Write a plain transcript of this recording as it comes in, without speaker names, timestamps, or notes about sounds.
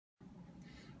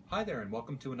Hi there, and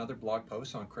welcome to another blog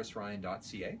post on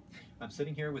chrisryan.ca. I'm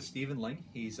sitting here with Stephen Ling.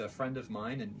 He's a friend of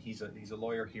mine, and he's a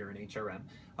lawyer here in HRM.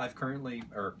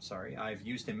 I've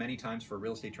used him many times for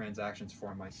real estate transactions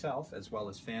for myself, as well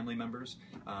as family members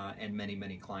and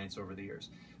many clients over the years.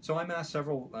 So I'm asked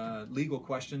several legal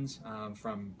questions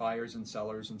from buyers and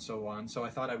sellers and so on. So I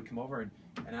thought I would come over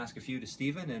and ask a few to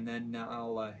Stephen, and then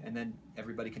then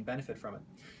everybody can benefit from it.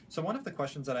 So one of the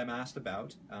questions that I'm asked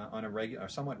about on a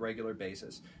somewhat regular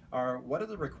basis are, what are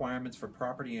the requirements for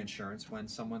property insurance when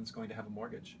someone's going to have a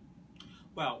mortgage?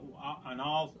 Well, on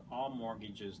all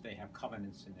mortgages, they have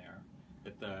covenants in there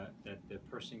that the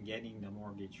person getting the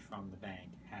mortgage from the bank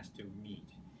has to meet.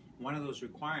 One of those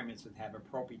requirements is to have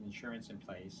appropriate insurance in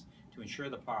place to insure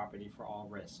the property for all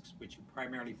risks, which are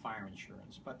primarily fire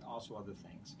insurance, but also other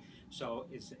things. So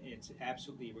it's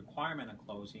absolutely a requirement on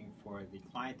closing for the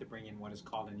client to bring in what is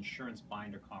called an insurance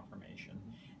binder confirmation.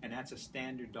 And that's a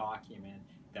standard document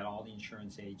that all the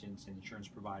insurance agents and insurance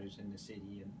providers in the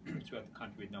city and throughout the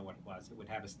country would know what it was. It would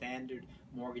have a standard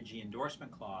mortgagee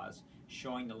endorsement clause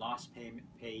showing the loss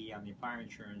payee on the fire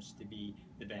insurance to be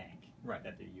the bank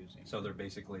that they're using. So they're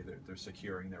basically they're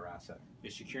securing their asset.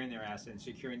 They're securing their asset and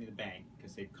securing the bank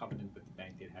because they've covenanted with the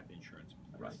bank they'd have the insurance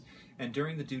in place. Right. And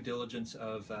during the due diligence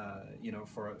of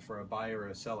for a buyer or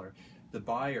a seller, the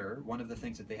buyer, one of the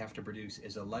things that they have to produce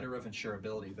is a letter of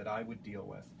insurability that I would deal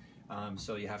with.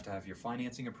 So you have to have your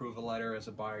financing approval letter as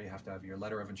a buyer, you have to have your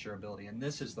letter of insurability, and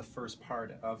this is the first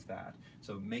part of that.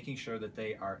 So making sure that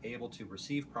they are able to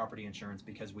receive property insurance,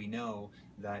 because we know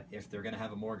that if they're going to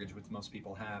have a mortgage, which most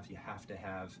people have, you have to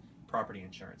have property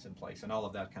insurance in place, and all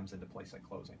of that comes into place at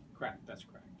closing. Correct, that's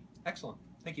correct. Excellent,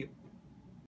 thank you.